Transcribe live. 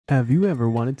Have you ever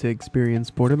wanted to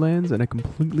experience Borderlands in a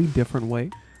completely different way?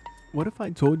 What if I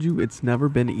told you it's never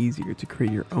been easier to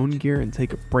create your own gear and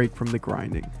take a break from the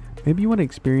grinding? Maybe you want to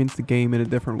experience the game in a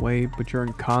different way, but you're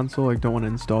on console or don't want to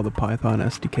install the Python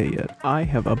SDK yet. I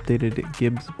have updated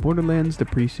Gibbed Borderlands, the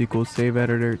pre-sequel save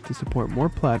editor, to support more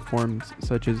platforms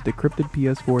such as Decrypted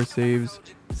PS4 saves,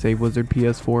 Save Wizard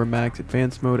PS4 Max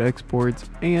Advanced Mode exports,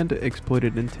 and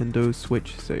exploited Nintendo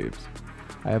Switch saves.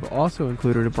 I have also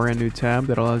included a brand new tab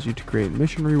that allows you to create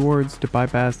mission rewards to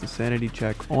bypass the sanity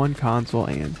check on console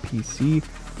and PC,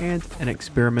 and an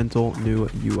experimental new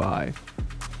UI.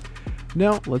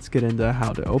 Now let's get into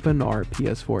how to open our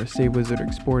PS4 Save Wizard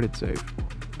exported save.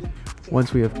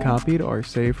 Once we have copied our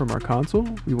save from our console,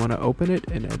 we want to open it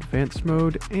in advanced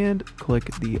mode and click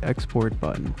the export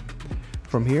button.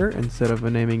 From here, instead of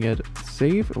naming it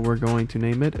save, we're going to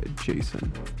name it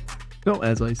JSON. So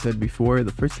as I said before,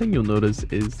 the first thing you'll notice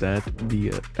is that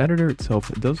the editor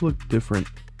itself does look different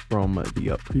from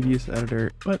the previous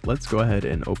editor, but let's go ahead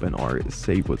and open our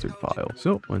Save Wizard file.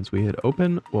 So once we hit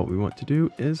open, what we want to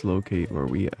do is locate where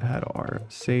we had our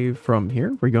save. From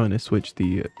here, we're going to switch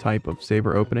the type of save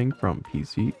we're opening from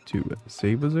PC to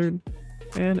Save Wizard,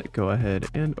 and go ahead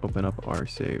and open up our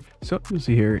save. So you'll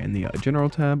see here in the general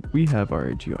tab, we have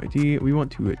our GUID. We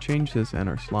want to change this and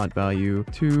our slot value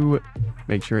to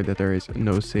make sure that there is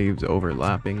no saves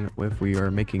overlapping if we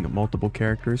are making multiple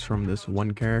characters from this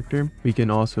one character. We can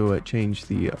also change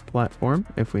the platform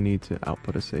if we need to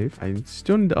output a save. I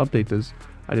still need to update this.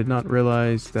 I did not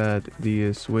realize that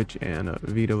the Switch and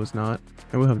Vita was not.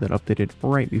 I will have that updated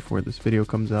right before this video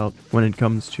comes out. When it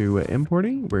comes to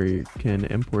importing, where you can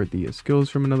import the skills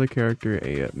from another character,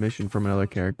 a mission from another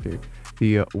character.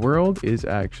 The world is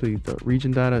actually the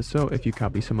region data, so if you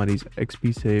copy somebody's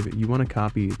XP save, you want to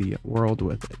copy the world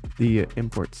with it. The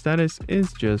import status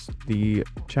is just the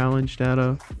challenge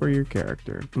data for your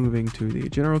character. Moving to the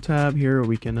general tab here,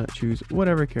 we can choose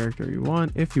whatever character you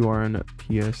want. If you are on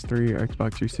PS3 or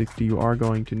Xbox 360, you are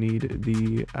going to need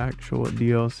the actual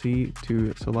DLC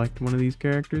to select one of these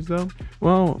characters though.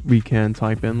 Well, we can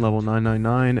type in level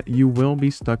 999. You will be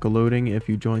stuck loading if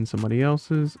you join somebody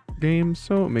else's game,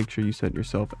 so make sure you set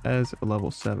yourself as a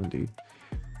level 70.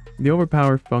 The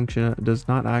overpower function does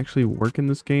not actually work in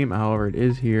this game, however it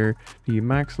is here. The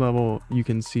max level you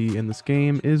can see in this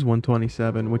game is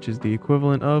 127, which is the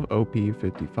equivalent of OP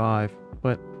 55,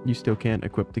 but you still can't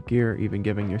equip the gear, even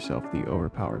giving yourself the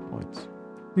overpowered points.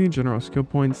 The general skill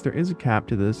points, there is a cap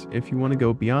to this. If you want to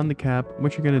go beyond the cap,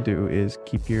 what you're going to do is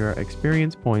keep your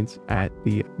experience points at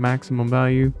the maximum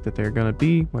value that they're going to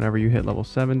be whenever you hit level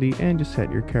 70, and just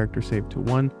set your character save to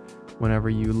 1. Whenever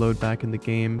you load back in the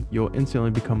game, you'll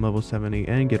instantly become level 70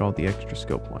 and get all the extra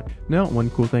skill points. Now, one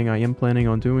cool thing I am planning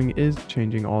on doing is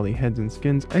changing all the heads and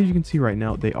skins. As you can see right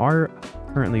now, they are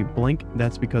currently blank.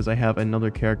 That's because I have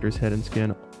another character's head and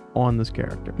skin on this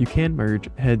character. You can merge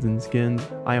heads and skins.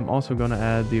 I am also going to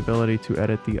add the ability to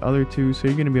edit the other two, so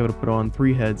you're going to be able to put on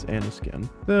 3 heads and a skin.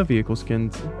 The vehicle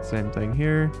skins, same thing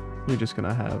here. You're just going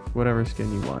to have whatever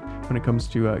skin you want. When it comes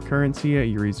to currency,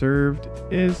 your reserved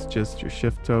is just your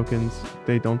shift tokens.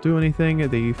 They don't do anything.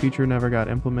 The feature never got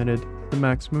implemented. The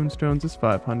max moonstones is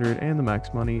 500 and the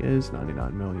max money is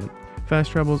 99 million.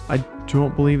 Fast travels, I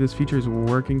don't believe this feature is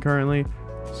working currently,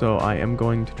 so I am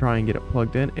going to try and get it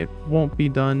plugged in. It won't be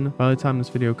done by the time this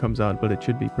video comes out, but it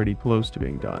should be pretty close to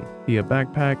being done. The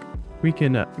backpack, we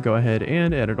can go ahead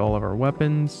and edit all of our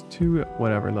weapons to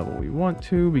whatever level we want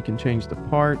to. We can change the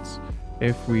parts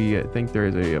if we think there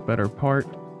is a better part.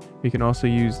 We can also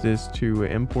use this to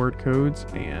import codes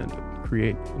and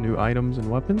create new items and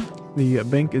weapons. The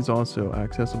bank is also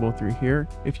accessible through here.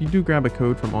 If you do grab a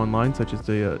code from online, such as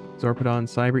the Zorpedon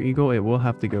Cyber Eagle, it will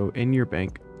have to go in your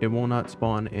bank. It will not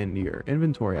spawn in your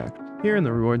inventory act. Here in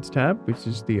the rewards tab, which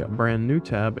is the brand new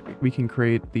tab, we can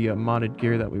create the modded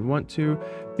gear that we want to.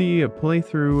 The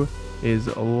playthrough is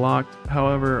locked.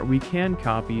 However, we can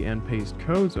copy and paste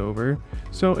codes over.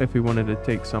 So if we wanted to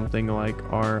take something like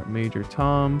our Major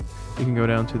Tom, you can go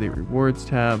down to the rewards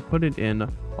tab, put it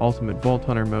in Ultimate Vault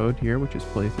Hunter mode here, which is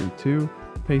playthrough 2,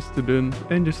 paste it in,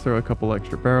 and just throw a couple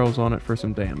extra barrels on it for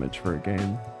some damage for a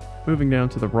game. Moving down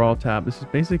to the raw tab, this is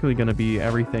basically going to be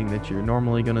everything that you're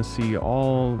normally going to see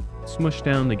all smushed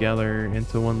down together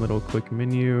into one little quick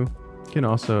menu. You can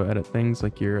also edit things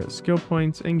like your skill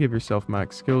points and give yourself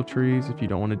max skill trees if you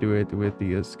don't want to do it with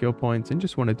the skill points and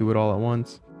just want to do it all at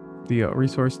once. The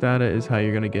resource data is how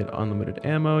you're going to get unlimited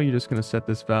ammo. You're just going to set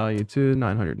this value to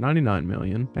 999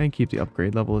 million and keep the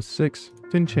upgrade level as 6.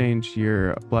 Then change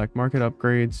your black market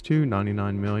upgrades to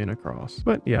 99 million across.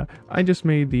 But yeah, I just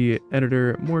made the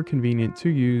editor more convenient to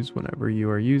use whenever you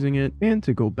are using it. And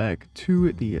to go back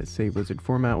to the save wizard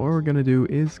format, what we're going to do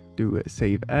is do a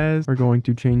save as. We're going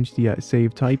to change the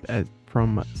save type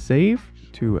from save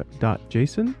to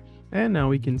 .json. And now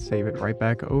we can save it right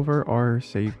back over our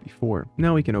save before.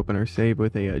 Now we can open our save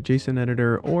with a JSON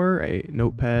editor or a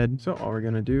notepad. So all we're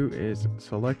going to do is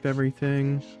select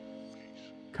everything,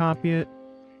 copy it,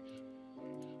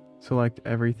 select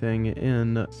everything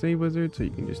in Save Wizard. So you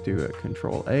can just do a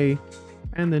Control A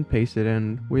and then paste it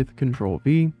in with Control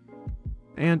V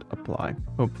and apply.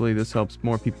 Hopefully this helps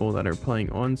more people that are playing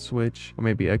on Switch or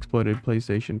maybe exploited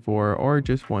PlayStation 4 or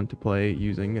just want to play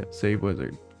using Save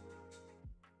Wizard.